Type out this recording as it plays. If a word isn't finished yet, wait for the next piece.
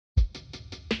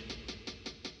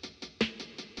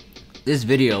This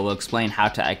video will explain how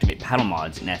to activate paddle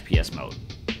mods in FPS mode.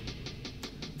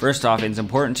 First off, it's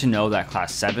important to know that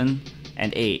Class 7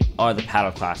 and 8 are the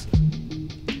paddle classes.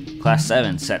 Class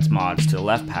 7 sets mods to the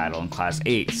left paddle and Class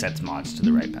 8 sets mods to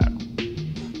the right paddle.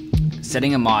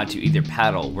 Setting a mod to either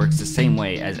paddle works the same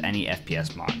way as any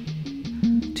FPS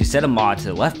mod. To set a mod to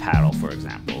the left paddle, for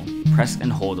example, press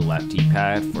and hold the left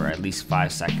D-pad for at least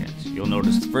 5 seconds. You'll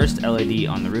notice the first LED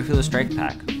on the roof of the strike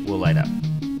pack will light up.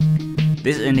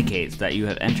 This indicates that you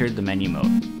have entered the menu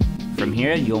mode. From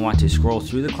here, you'll want to scroll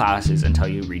through the classes until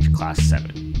you reach Class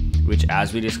 7, which,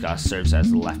 as we discussed, serves as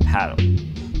the left paddle.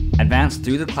 Advance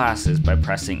through the classes by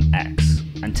pressing X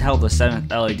until the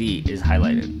 7th LED is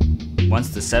highlighted. Once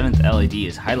the 7th LED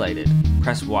is highlighted,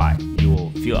 press Y. You will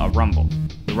feel a rumble.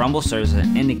 The rumble serves as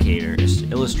an indicator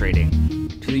illustrating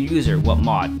to the user what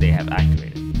mod they have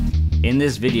activated. In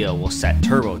this video, we'll set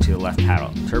Turbo to the left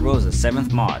paddle. Turbo is the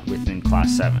 7th mod within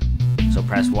Class 7, so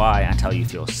press Y until you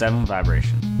feel 7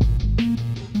 vibrations.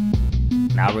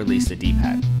 Now release the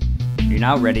D-pad. You're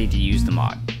now ready to use the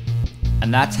mod.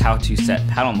 And that's how to set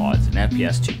paddle mods in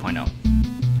FPS 2.0.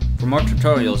 For more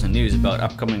tutorials and news about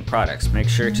upcoming products, make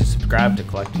sure to subscribe to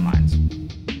Collecting Minds.